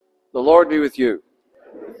The Lord be with you.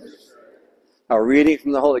 Our reading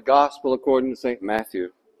from the Holy Gospel according to St.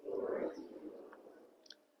 Matthew.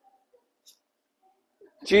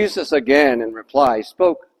 Jesus again in reply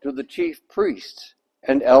spoke to the chief priests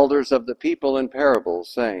and elders of the people in parables,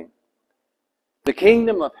 saying, "The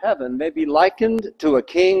kingdom of heaven may be likened to a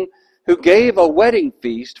king who gave a wedding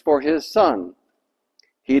feast for his son.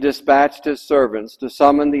 He dispatched his servants to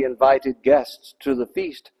summon the invited guests to the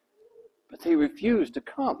feast, but they refused to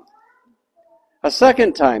come. A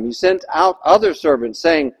second time he sent out other servants,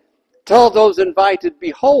 saying, 'Tell those invited,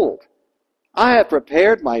 behold, I have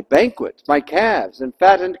prepared my banquet. My calves and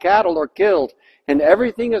fattened cattle are killed, and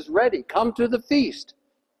everything is ready. Come to the feast.'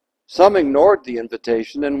 Some ignored the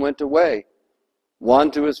invitation and went away, one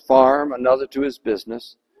to his farm, another to his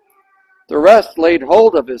business. The rest laid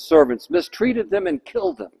hold of his servants, mistreated them, and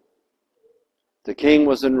killed them. The king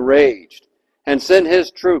was enraged and sent his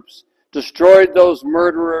troops, destroyed those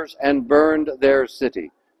murderers, and burned their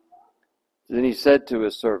city. Then he said to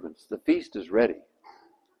his servants, 'The feast is ready,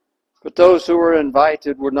 but those who were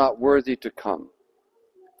invited were not worthy to come.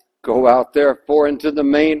 Go out therefore into the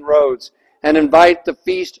main roads and invite the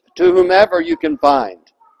feast to whomever you can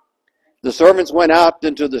find.' The servants went out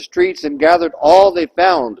into the streets and gathered all they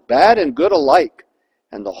found, bad and good alike,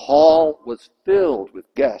 and the hall was filled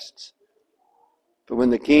with guests. But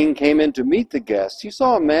when the king came in to meet the guests, he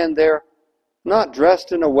saw a man there not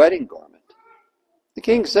dressed in a wedding garment. The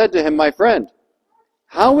king said to him, 'My friend,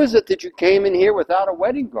 how is it that you came in here without a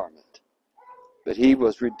wedding garment?' But he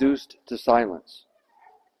was reduced to silence.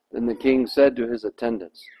 Then the king said to his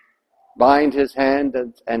attendants, 'Bind his hand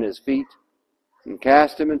and his feet, and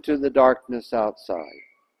cast him into the darkness outside,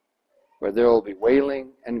 where there will be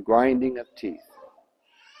wailing and grinding of teeth.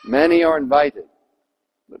 Many are invited,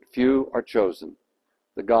 but few are chosen.'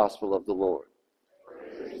 The Gospel of the Lord."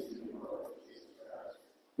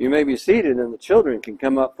 You may be seated, and the children can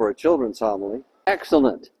come up for a children's homily.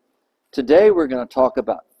 Excellent. Today we're going to talk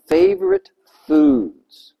about favorite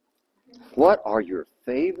foods. What are your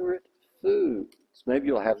favorite foods? Maybe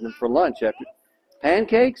you'll have them for lunch after.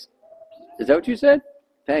 Pancakes? Is that what you said?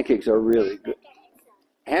 Pancakes are really good.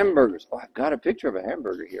 Hamburgers. Oh, I've got a picture of a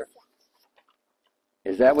hamburger here.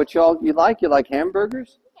 Is that what you like? You like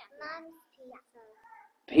hamburgers?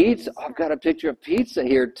 Pizza. Oh, I've got a picture of pizza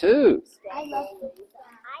here too. I love pizza.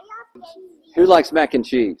 Who likes mac and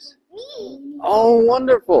cheese? Me. Oh,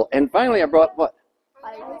 wonderful. And finally I brought what?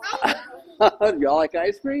 I Y'all like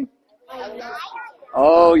ice cream? love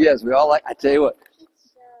Oh, yes, we all like. I tell you what,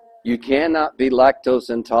 you cannot be lactose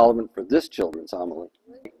intolerant for this children's homily.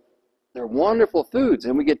 They're wonderful foods,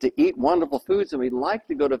 and we get to eat wonderful foods, and we like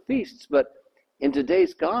to go to feasts. But in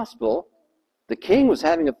today's gospel, the king was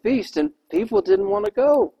having a feast, and people didn't want to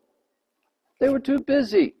go. They were too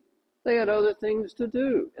busy. They had other things to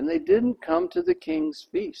do, and they didn't come to the king's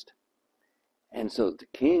feast. And so the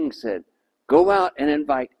king said, "Go out and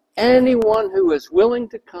invite anyone who is willing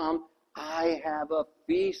to come. I have a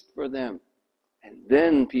feast for them." And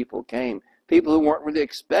then people came, people who weren't really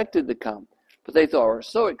expected to come, but they thought were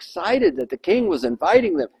so excited that the king was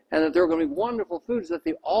inviting them and that there were going to be wonderful foods that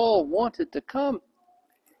they all wanted to come.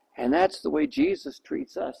 And that's the way Jesus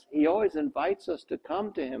treats us. He always invites us to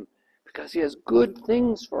come to him because he has good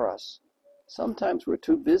things for us. Sometimes we're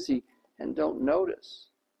too busy and don't notice,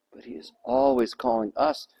 but he is always calling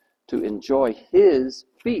us to enjoy his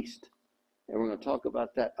feast. And we're going to talk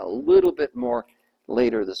about that a little bit more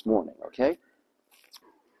later this morning, okay?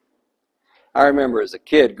 I remember as a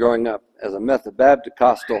kid growing up as a Methodist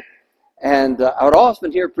Baptist, and I would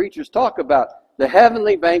often hear preachers talk about the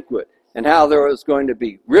Heavenly Banquet and how there was going to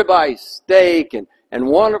be ribeye steak and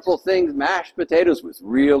wonderful things, mashed potatoes with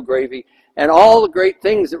real gravy, and all the great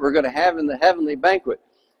things that we're going to have in the Heavenly Banquet.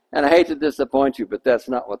 And I hate to disappoint you, but that's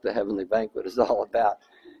not what the Heavenly Banquet is all about.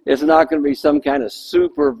 It's not going to be some kind of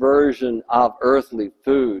super version of earthly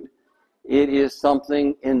food. It is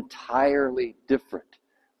something entirely different,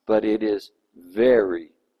 but it is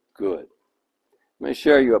very good. Let me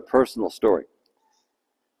share you a personal story.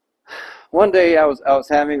 One day I was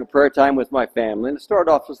having a prayer time with my family, and it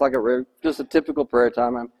started off just like just a typical prayer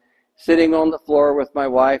time. I'm sitting on the floor with my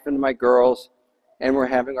wife and my girls, and we're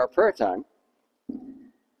having our prayer time.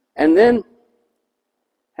 And then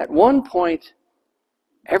at one point,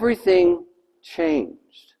 everything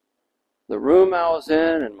changed. The room I was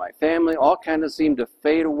in and my family all kind of seemed to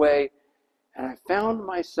fade away, and I found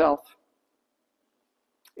myself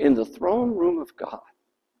in the throne room of God.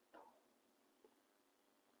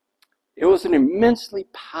 It was an immensely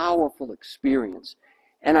powerful experience,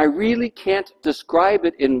 and I really can't describe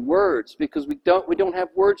it in words because we don't have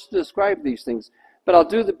words to describe these things, but I'll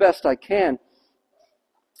do the best I can.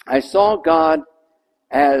 I saw God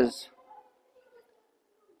as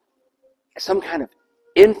some kind of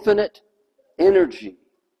infinite energy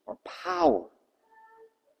or power.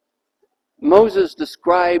 Moses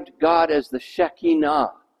described God as the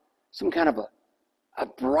Shekinah, some kind of a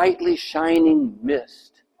brightly shining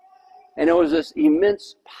mist. And it was this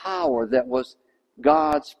immense power that was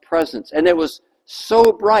God's presence. And it was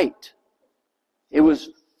so bright. It was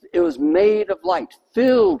made of light,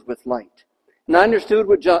 filled with light. And I understood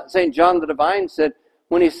what St. John the Divine said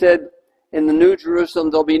when he said, in the New Jerusalem,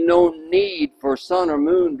 there'll be no need for sun or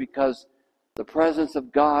moon because the presence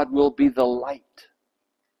of God will be the light.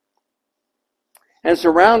 And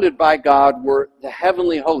surrounded by God were the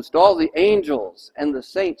heavenly host, all the angels and the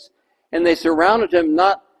saints. And they surrounded him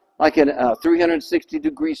not like in a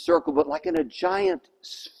 360-degree circle, but like in a giant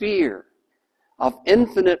sphere of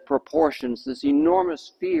infinite proportions, this enormous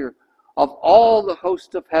sphere of all the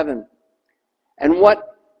host of heaven. And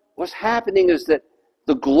what was happening is that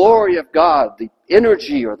the glory of God, the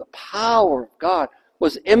energy or the power of God,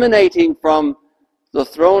 was emanating from the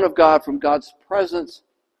throne of God, from God's presence,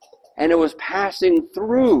 and it was passing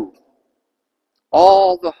through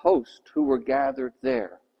all the host who were gathered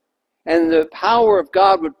there. And the power of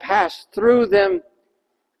God would pass through them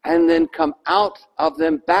and then come out of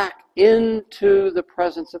them back into the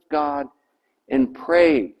presence of God in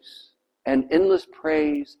praise and endless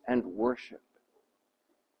praise and worship.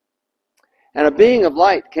 And a being of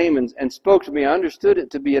light came and spoke to me. I understood it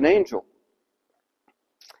to be an angel.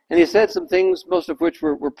 And he said some things, most of which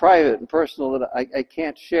were private and personal, that I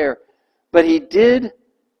can't share. But he did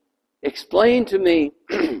explain to me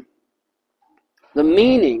the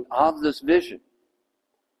meaning of this vision.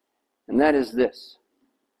 And that is this,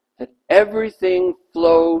 that everything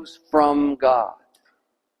flows from God.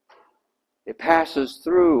 It passes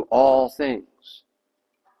through all things,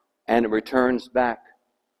 and it returns back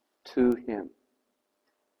to him.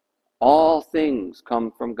 All things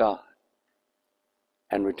come from God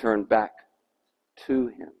and return back to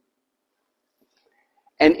him.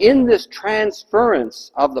 And in this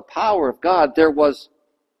transference of the power of God, there was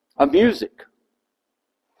a music.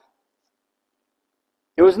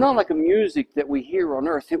 It was not like a music that we hear on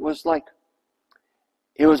earth. It was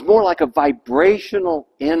more like a vibrational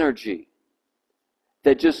energy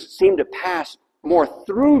that just seemed to pass more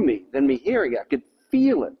through me than me hearing it. I could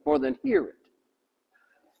feel it more than hear it.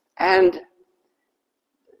 And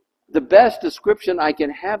the best description I can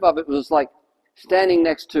have of it was like standing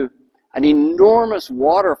next to an enormous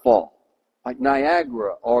waterfall, like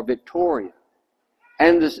Niagara or Victoria,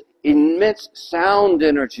 and this immense sound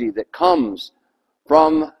energy that comes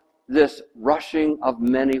from this rushing of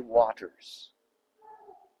many waters.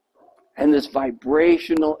 And this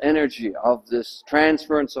vibrational energy of this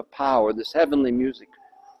transference of power, this heavenly music,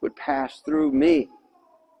 would pass through me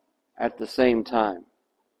at the same time.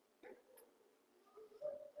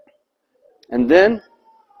 And then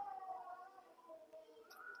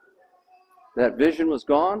that vision was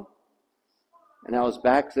gone, and I was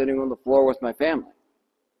back sitting on the floor with my family.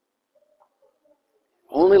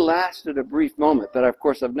 Only lasted a brief moment, but of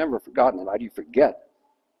course I've never forgotten it. How do you forget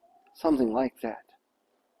something like that?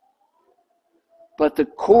 But the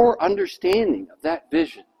core understanding of that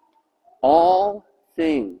vision, all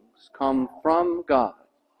things come from God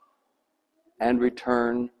and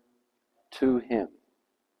return to him.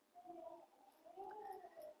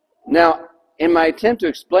 Now, in my attempt to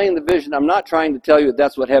explain the vision, I'm not trying to tell you that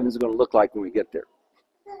that's what heaven's going to look like when we get there.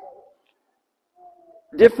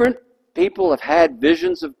 Different people have had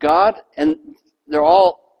visions of God, and they're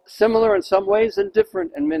all similar in some ways and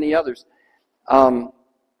different in many others.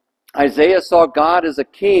 Isaiah saw God as a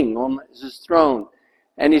king on his throne,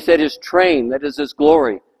 and he said his train, that is his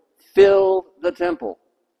glory, filled the temple.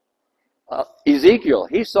 Ezekiel,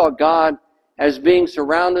 he saw God as being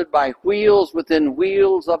surrounded by wheels within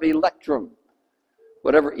wheels of electrum,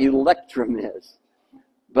 whatever electrum is.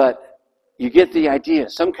 But you get the idea,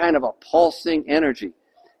 some kind of a pulsing energy.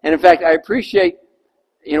 And in fact, I appreciate,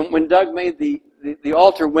 when Doug made the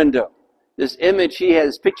altar window, this image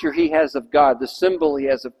picture he has of God, the symbol he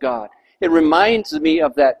has of God. It reminds me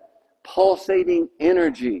of that pulsating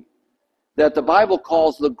energy that the Bible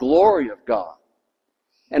calls the glory of God.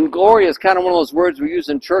 And glory is kind of one of those words we use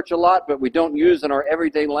in church a lot, but we don't use in our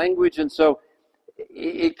everyday language. And so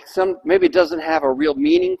maybe it doesn't have a real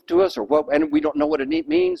meaning to us, and we don't know what it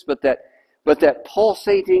means, but that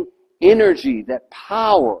pulsating energy, that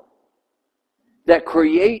power that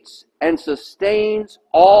creates and sustains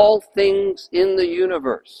all things in the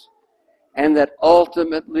universe, and that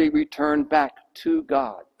ultimately return back to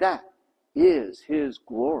God. That is his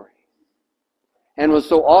glory. and was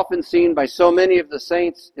so often seen by so many of the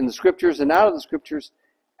saints in the Scriptures and out of the Scriptures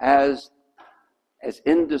as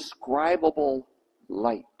indescribable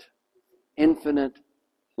light, infinite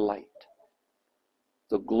light,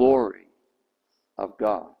 the glory of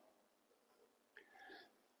God.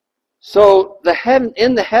 So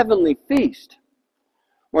in the heavenly feast,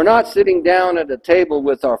 we're not sitting down at a table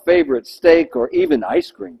with our favorite steak or even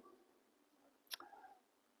ice cream,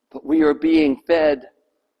 but we are being fed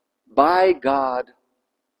by God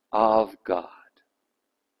of God.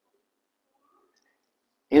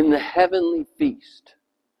 In the heavenly feast,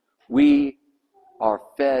 we are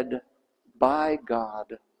fed by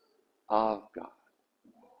God of God.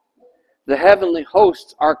 The heavenly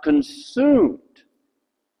hosts are consumed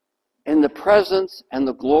in the presence and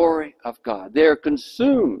the glory of God. They are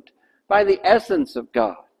consumed by the essence of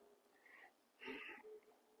God.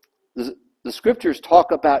 The Scriptures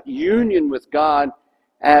talk about union with God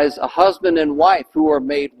as a husband and wife who are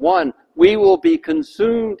made one. We will be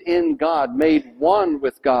consumed in God, made one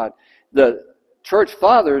with God. The church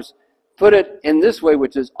fathers put it in this way,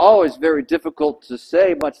 which is always very difficult to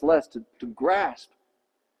say, much less to grasp.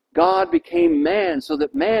 God became man so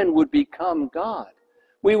that man would become God.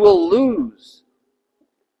 We will lose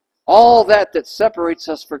all that separates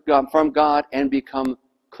us from God and become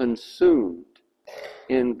consumed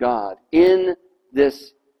in God, in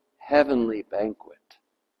this heavenly banquet.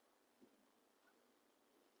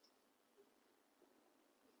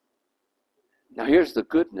 Now here's the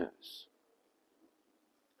good news.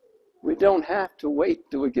 We don't have to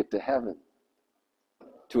wait till we get to heaven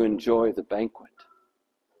to enjoy the banquet.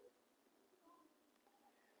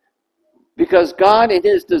 Because God, in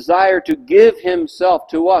His desire to give Himself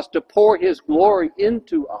to us, to pour His glory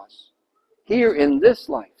into us, here in this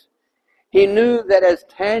life, He knew that as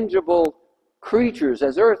tangible creatures,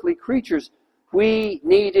 as earthly creatures, we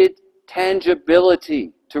needed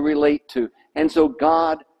tangibility to relate to. And so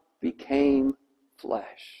God became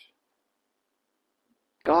flesh.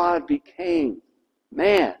 God became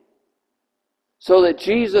man so that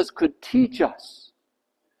Jesus could teach us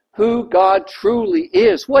who God truly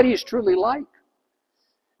is, what He's truly like.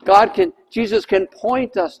 Jesus can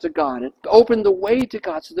point us to God and open the way to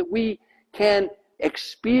God so that we can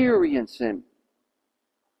experience Him.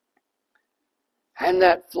 And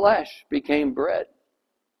that flesh became bread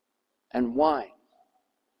and wine.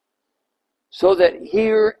 So that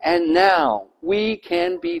here and now we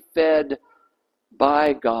can be fed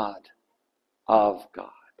by God of God.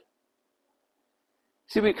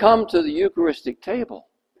 See, we come to the Eucharistic table.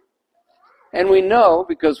 And we know,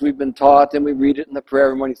 because we've been taught and we read it in the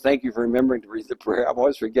prayer, and thank you for remembering to read the prayer. I'm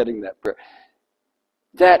always forgetting that prayer.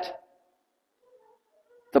 That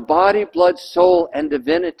the body, blood, soul, and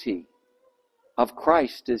divinity of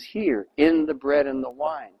Christ is here in the bread and the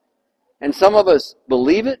wine. And some of us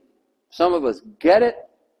believe it, some of us get it,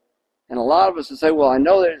 and a lot of us will say, well, I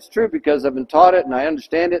know that it's true because I've been taught it and I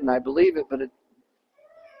understand it and I believe it, but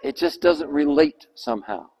it just doesn't relate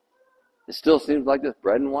somehow. It still seems like this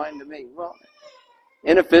bread and wine to me. Well,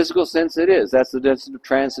 in a physical sense it is. That's the definition of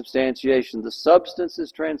transubstantiation. The substance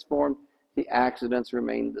is transformed, the accidents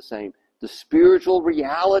remain the same. The spiritual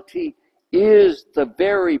reality is the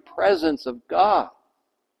very presence of God.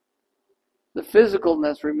 The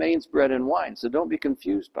physicalness remains bread and wine, so don't be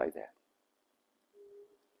confused by that.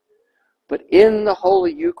 But in the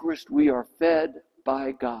Holy Eucharist, we are fed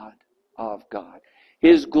by God of God.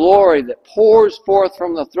 His glory that pours forth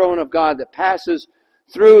from the throne of God, that passes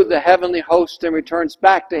through the heavenly host and returns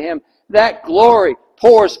back to Him, that glory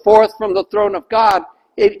pours forth from the throne of God.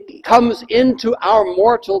 It comes into our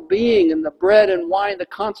mortal being in the bread and wine, the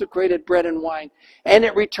consecrated bread and wine, and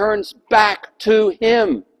it returns back to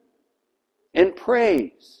Him in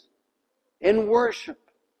praise, in worship,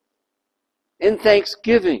 in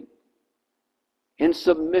thanksgiving, in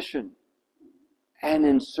submission, and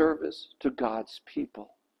in service to God's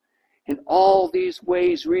people. In all these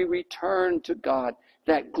ways we return to God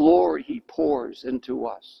that glory He pours into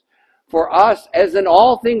us. For us, as in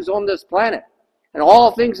all things on this planet, and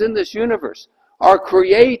all things in this universe, are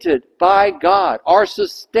created by God, are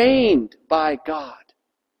sustained by God.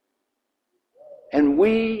 And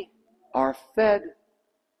we are fed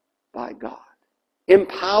by God,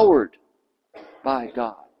 empowered by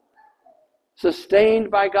God,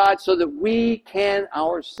 sustained by God so that we can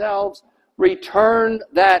ourselves return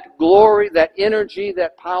that glory, that energy,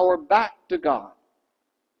 that power back to God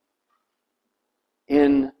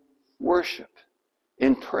in worship,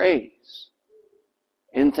 in praise,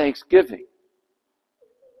 in thanksgiving,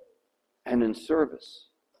 and in service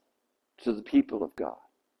to the people of God.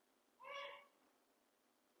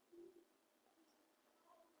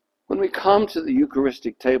 When we come to the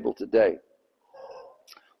Eucharistic table today,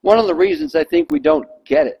 one of the reasons I think we don't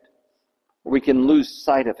get it, or we can lose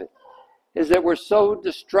sight of it, is that we're so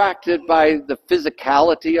distracted by the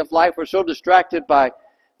physicality of life. We're so distracted by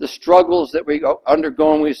the struggles that we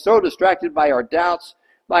undergo, and we're so distracted by our doubts,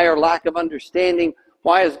 by our lack of understanding.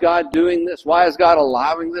 Why is God doing this? Why is God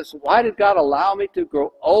allowing this? Why did God allow me to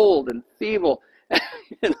grow old and feeble?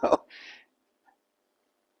 But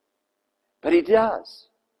He does.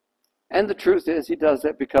 And the truth is, He does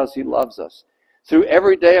that because He loves us. Through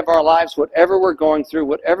every day of our lives, whatever we're going through,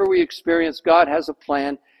 whatever we experience, God has a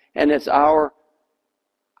plan, and it's our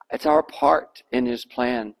part in His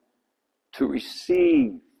plan to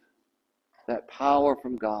receive that power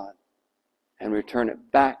from God and return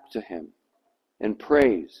it back to Him in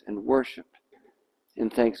praise and worship, in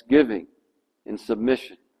thanksgiving, in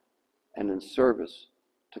submission, and in service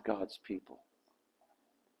to God's people.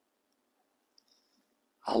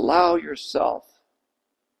 Allow yourself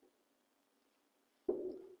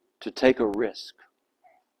to take a risk.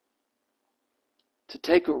 To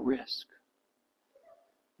take a risk.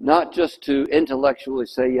 Not just to intellectually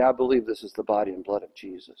say, yeah, I believe this is the body and blood of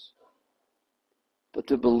Jesus, but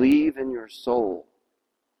to believe in your soul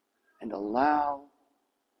and allow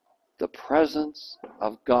the presence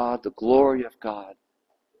of God, the glory of God,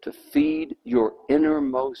 to feed your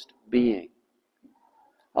innermost being.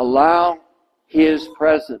 Allow His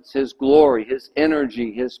presence, His glory, His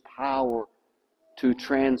energy, His power to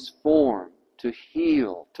transform, to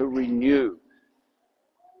heal, to renew,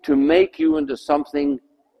 to make you into something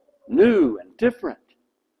new and different.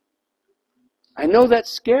 I know that's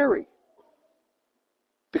scary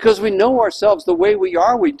because we know ourselves the way we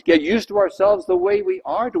are. We get used to ourselves the way we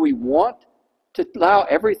are. Do we want to allow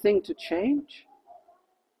everything to change?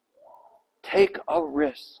 Take a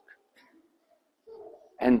risk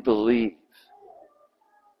and believe.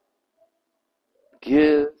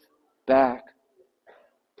 Give back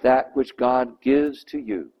that which God gives to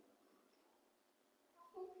you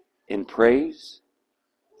in praise,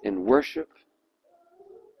 in worship,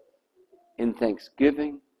 in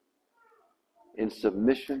thanksgiving, in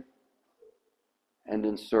submission, and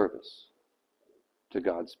in service to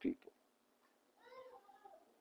God's people.